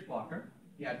adrenergic blocker.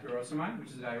 He had furosemide, which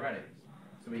is a diuretic.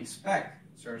 So we expect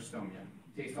xerostomia,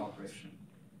 taste alteration.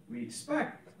 We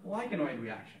expect glycanoid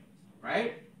reaction,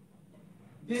 right?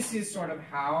 This is sort of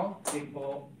how they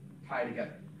both tie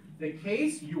together. The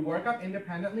case you work up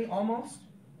independently almost,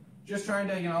 just trying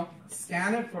to,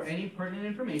 scan it for any pertinent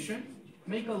information,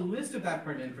 make a list of that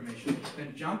pertinent information,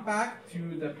 then jump back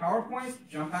to the PowerPoint,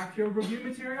 jump back to your review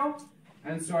material,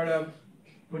 and sort of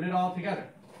put it all together.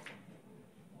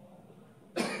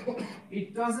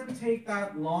 It doesn't take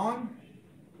that long.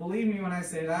 Believe me when I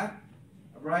say that.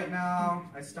 Right now,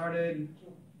 I started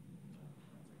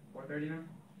 4:30 now?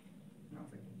 No,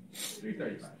 it's like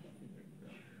 3:35.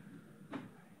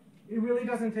 It really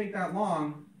doesn't take that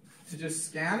long to just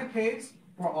scan a case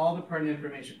for all the pertinent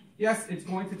information. Yes, it's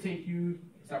going to take you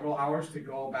several hours to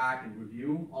go back and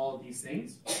review all of these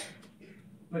things,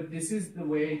 but this is the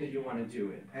way that you want to do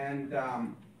it. And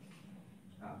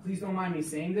please don't mind me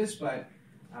saying this, but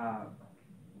a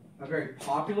very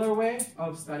popular way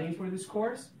of studying for this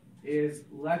course is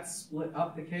let's split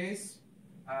up the case.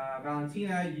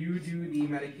 Valentina, you do the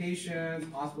medications,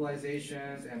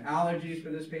 hospitalizations, and allergies for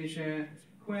this patient.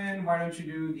 Quinn, why don't you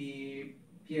do the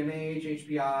PMH,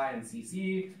 HPI, and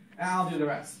CC, and I'll do the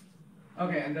rest.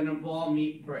 Okay, and then we'll all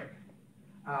meet break.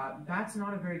 That's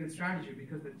not a very good strategy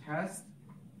because the test,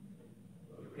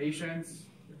 the patients,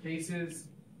 the cases,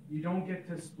 you don't get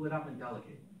to split up and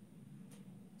delegate.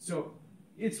 So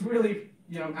it's really,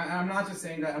 I'm not just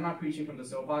saying that, I'm not preaching from the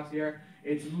soapbox here.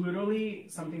 It's literally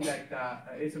something that,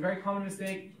 it's a very common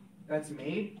mistake that's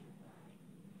made.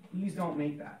 Please don't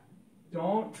make that.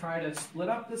 Don't try to split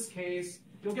up this case.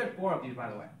 You'll get 4 of these, by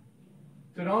the way.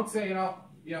 So don't say,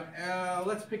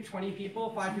 let's pick 20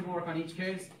 people, 5 people work on each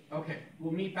case. Okay,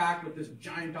 we'll meet back with this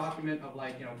giant document of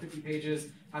 50 pages,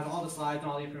 has all the slides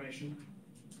and all the information.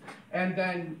 And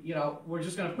then, we're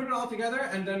just gonna put it all together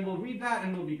and then we'll read that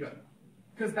and we'll be good.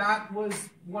 Because that was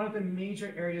one of the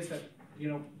major areas that,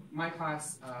 my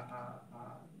class,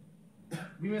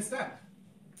 we missed out.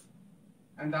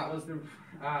 And that was the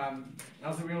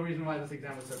real reason why this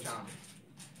exam was so challenging.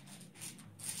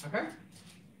 Okay?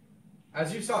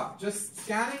 As you saw, just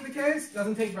scanning the case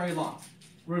doesn't take very long.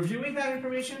 Reviewing that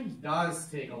information does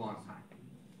take a long time.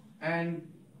 And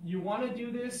you want to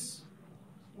do this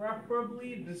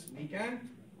preferably this weekend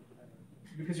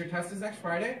because your test is next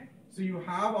Friday. So you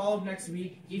have all of next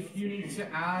week if you need to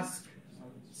ask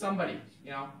somebody,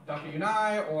 Dr.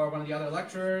 Unai or one of the other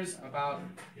lecturers about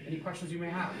any questions you may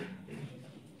have.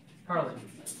 Carly.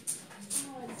 Is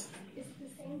the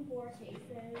same name 4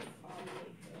 cases on the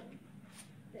exam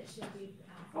that should be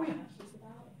asked Oh, yeah. questions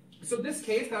about? So this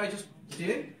case that I just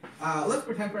did, let's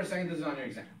pretend for a second this is on your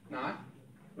exam. Not.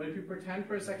 But if you pretend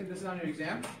for a second this is on your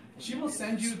exam, she will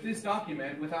send you this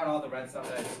document without all the red stuff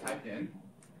that I just typed in.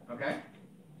 Okay?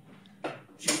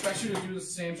 She expects you to do the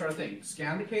same sort of thing.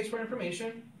 Scan the case for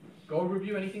information, go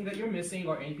review anything that you're missing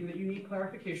or anything that you need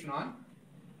clarification on,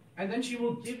 and then she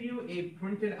will give you a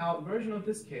printed out version of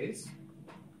this case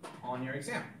on your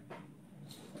exam.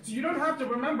 So you don't have to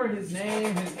remember his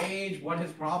name, his age, what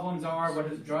his problems are, what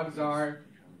his drugs are.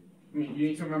 I mean, you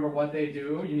need to remember what they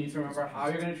do. You need to remember how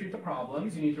you're going to treat the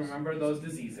problems. You need to remember those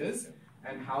diseases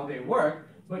and how they work.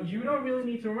 But you don't really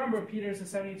need to remember Peter's a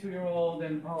 72-year-old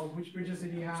and, oh, which bridges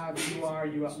did he have? You are.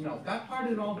 No, that part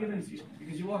is all given to you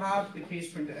because you will have the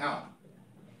case printed out.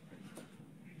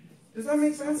 Does that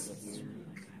make sense?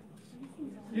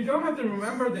 You don't have to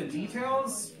remember the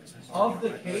details of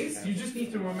the case. You just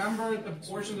need to remember the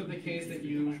portions of the case that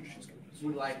you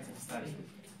would like to study.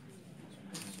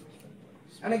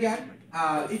 And again,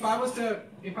 if I was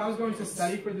going to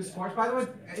study for this course, by the way,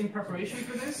 in preparation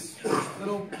for this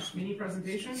little mini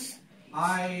presentation,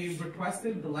 I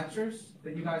requested the lectures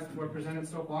that you guys were presented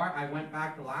so far. I went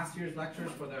back to last year's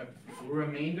lectures for the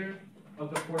remainder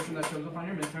of the portion that shows up on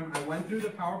your midterm. I went through the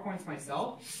PowerPoints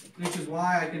myself, which is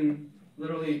why I can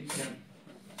literally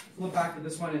flip back to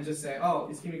this one and just say, oh,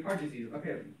 ischemic heart disease.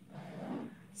 Okay.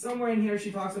 Somewhere in here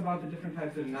she talks about the different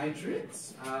types of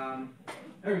nitrates.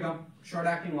 There we go.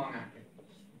 Short-acting, long-acting.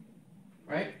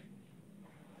 Right?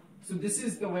 So this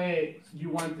is the way you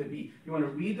want to be. You want to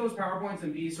read those PowerPoints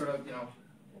and be sort of,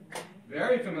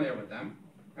 very familiar with them.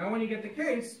 And when you get the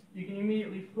case, you can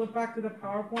immediately flip back to the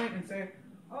PowerPoint and say,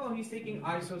 oh, he's taking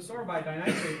isosorbide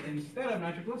dinitrate instead of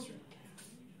nitroglycerin.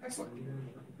 Excellent. In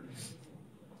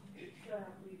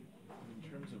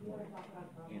terms of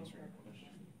answering a question.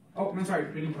 Oh, I'm sorry.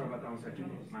 We didn't talk about that one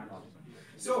second. My apologies.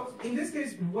 So in this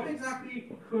case, what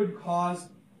exactly could cause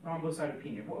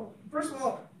thrombocytopenia? Well, first of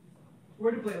all,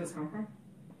 where do platelets come from?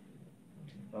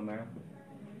 Bone marrow.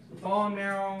 Bone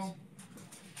marrow,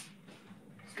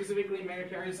 specifically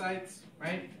megakaryocytes,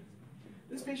 right?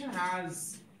 This patient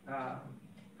has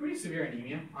pretty severe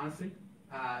anemia, honestly.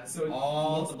 So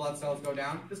all the blood cells go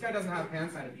down. This guy doesn't have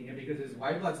pancytopenia because his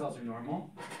white blood cells are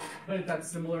normal, but it's that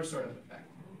similar sort of effect.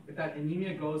 If that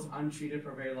anemia goes untreated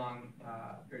for very long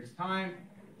periods of time,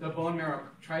 the bone marrow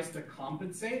tries to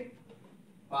compensate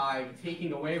by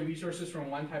taking away resources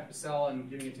from one type of cell and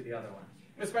giving it to the other one.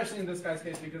 Especially in this guy's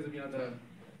case because of the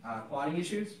clotting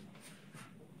issues.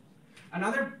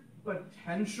 Another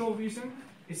potential reason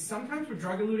is sometimes for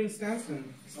drug-eluting stents,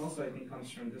 and this also I think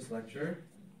comes from this lecture.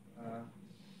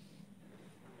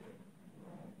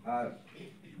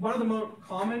 One of the most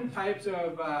common types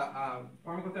of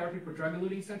pharmacotherapy for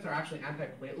drug-eluting stents are actually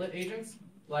antiplatelet agents,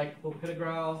 like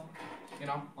clopidogrel,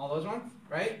 all those ones,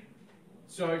 right?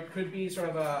 So it could be sort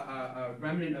of a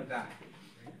remnant of that.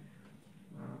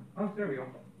 Oh, there we go.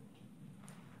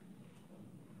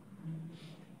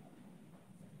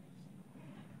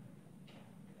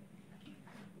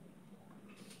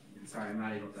 Sorry, I'm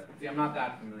not able to. See, I'm not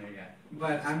that familiar yet,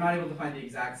 but I'm not able to find the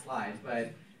exact slides.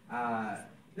 But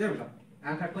there we go.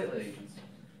 Antiplatelet agents.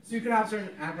 So you could have certain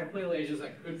antiplatelet agents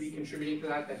that could be contributing to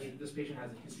that this patient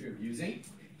has a history of using.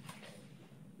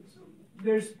 So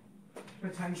there's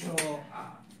potential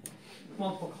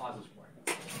multiple causes for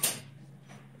it.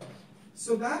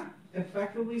 So that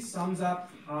effectively sums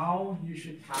up how you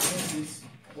should tackle this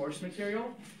course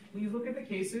material. Please look at the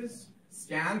cases,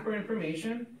 scan for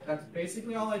information. That's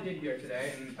basically all I did here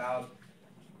today in about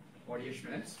 40-ish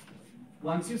minutes.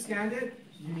 Once you've scanned it,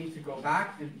 you need to go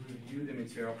back and review the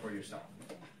material for yourself.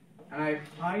 And I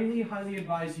highly, highly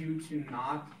advise you to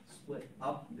not split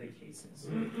up the cases.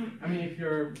 I mean, if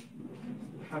you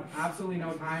have absolutely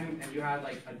no time and you had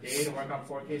like a day to work on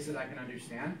 4 cases, I can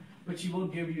understand. But she will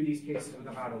give you these cases with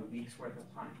about a week's worth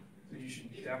of time. So you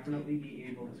should definitely be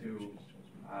able to.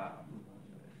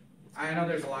 I know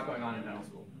there's a lot going on in dental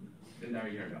school. Been there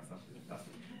a year ago, so.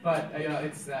 But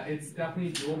it's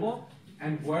definitely doable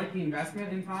and worth the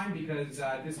investment in time because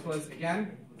this was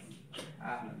again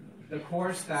the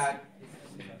course that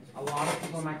a lot of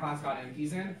people in my class got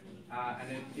MPs in,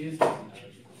 and it is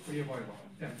pretty avoidable.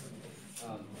 Yeah.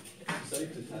 You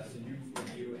studied the test. Did you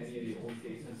review any of the old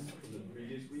cases from the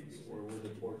previous weeks, or were the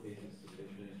 4 cases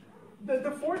sufficient?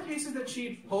 The 4 cases that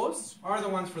she posts are the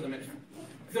ones for the midterm.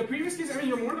 The previous case, I mean,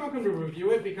 you're more than welcome to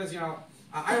review it because,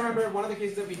 I remember one of the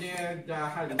cases that we did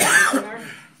had in there,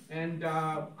 and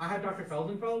I had Dr.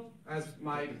 Feldenfeld as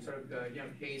my sort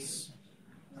of case,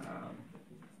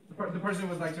 the person who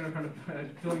was like kind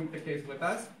of doing the case with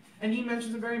us. And he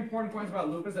mentioned some very important points about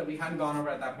lupus that we hadn't gone over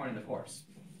at that point in the course.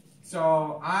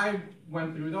 So I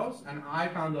went through those, and I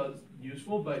found those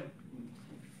useful, but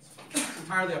it's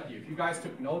entirely up to you. If you guys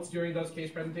took notes during those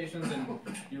case presentations and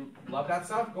you love that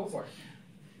stuff, go for it.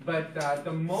 But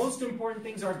the most important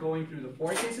things are going through the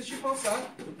 4 cases she posts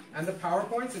up, and the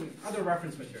PowerPoints and other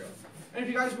reference materials. And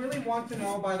if you guys really want to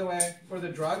know, by the way, for the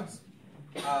drugs,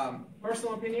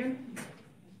 personal opinion,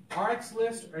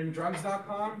 RxList and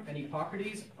drugs.com and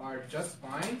Hippocrates are just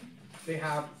fine. They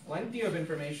have plenty of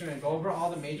information and go over all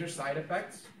the major side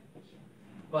effects.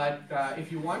 But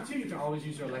if you want to, you can always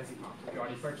use your lexicon if you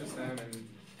already purchased them and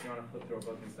you want to flip through a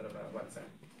book instead of a website.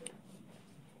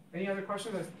 Any other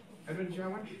questions? Edwin, did you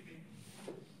have one?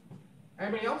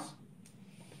 Anybody else?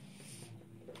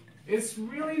 It's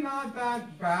really not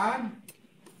that bad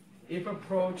if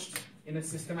approached in a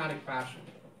systematic fashion.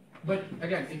 But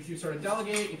again, if you sort of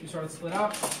delegate, if you sort of split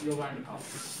up, you'll learn to help.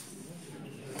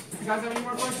 If you guys have any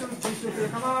more questions, please feel free to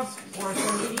come up or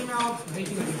send me an email. Thank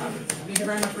you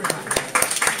very much for your time.